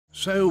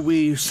So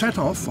we set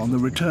off on the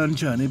return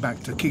journey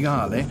back to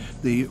Kigali,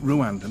 the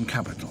Rwandan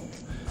capital.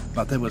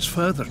 But there was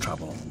further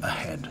trouble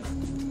ahead.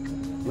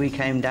 We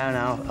came down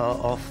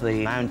off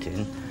the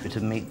mountain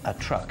to meet a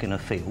truck in a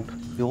field.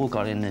 We all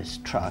got in this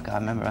truck. I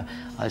remember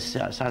I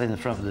sat in the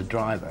front of the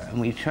driver, and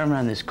we turned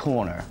around this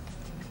corner,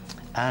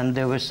 and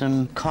there were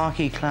some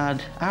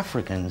khaki-clad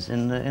Africans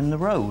in the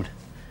road.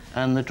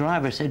 And the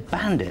driver said,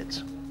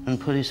 "Bandits,"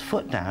 and put his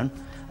foot down,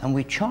 and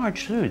we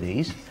charged through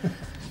these.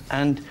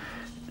 And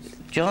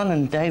John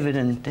and David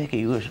and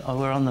Dickie were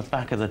on the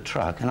back of the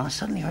truck, and I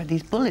suddenly heard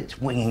these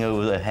bullets winging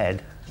over their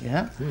head,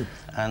 yeah?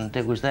 And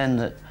it was then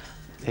that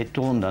it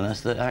dawned on us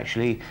that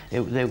actually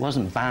it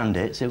wasn't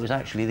bandits, it was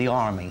actually the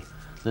army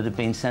that had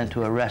been sent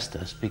to arrest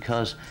us,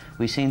 because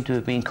we seemed to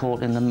have been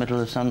caught in the middle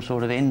of some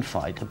sort of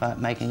infight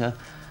about making an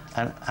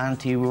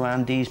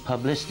anti-Rwandese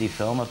publicity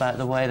film about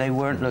the way they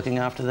weren't looking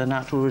after the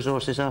natural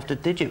resources after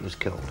Digit was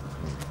killed.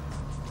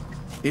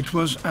 It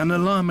was an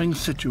alarming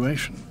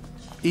situation.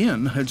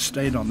 Ian had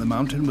stayed on the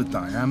mountain with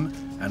Diane,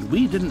 and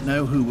we didn't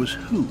know who was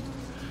who.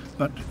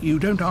 But you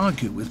don't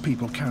argue with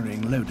people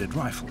carrying loaded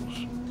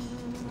rifles.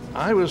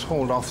 I was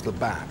hauled off the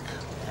back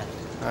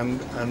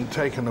and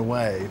taken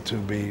away to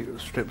be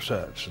strip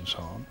searched and so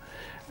on.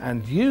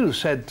 And you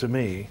said to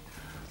me,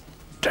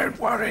 "Don't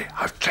worry,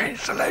 I've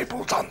changed the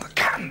labels on the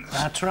cans."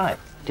 That's right.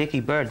 Dickie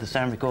Bird, the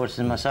sound recordist,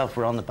 and myself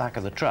were on the back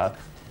of the truck.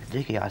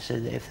 Dickie, I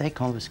said, if they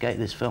confiscate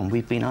this film,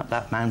 we've been up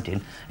that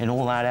mountain in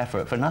all that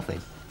effort for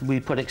nothing. We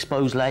put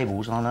exposed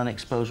labels on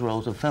unexposed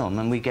rolls of film,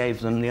 and we gave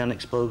them the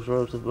unexposed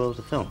rolls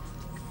of film.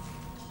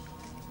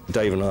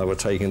 Dave and I were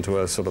taken to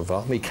a sort of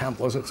army camp,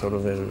 was it? Sort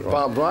of a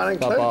barbed wire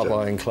enclosure. Barbed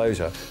wire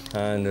enclosure,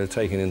 and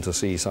taken in to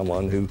see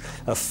someone who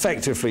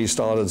effectively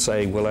started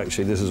saying, well,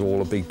 actually, this is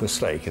all a big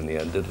mistake in the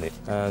end, didn't he?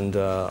 And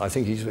I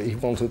think he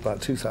wanted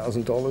about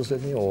 $2,000,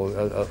 didn't he? Or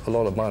a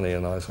lot of money,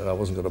 and I said I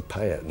wasn't going to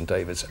pay it. And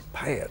David said,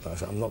 pay it. And I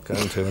said, I'm not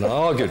going to, and I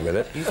argued with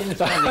it. You didn't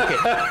threaten to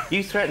kill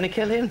You threatened to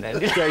kill him, then?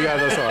 Yeah,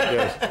 that's right,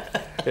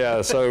 yes.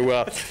 Yeah,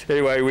 so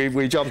anyway,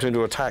 we jumped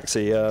into a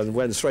taxi and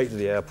went straight to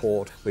the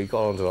airport. We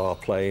got onto our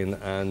plane,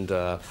 and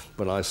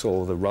when I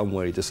saw the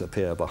runway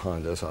disappear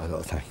behind us, I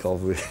thought, thank God.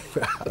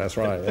 That's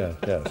right,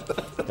 yeah,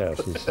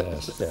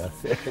 yes,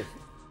 yeah.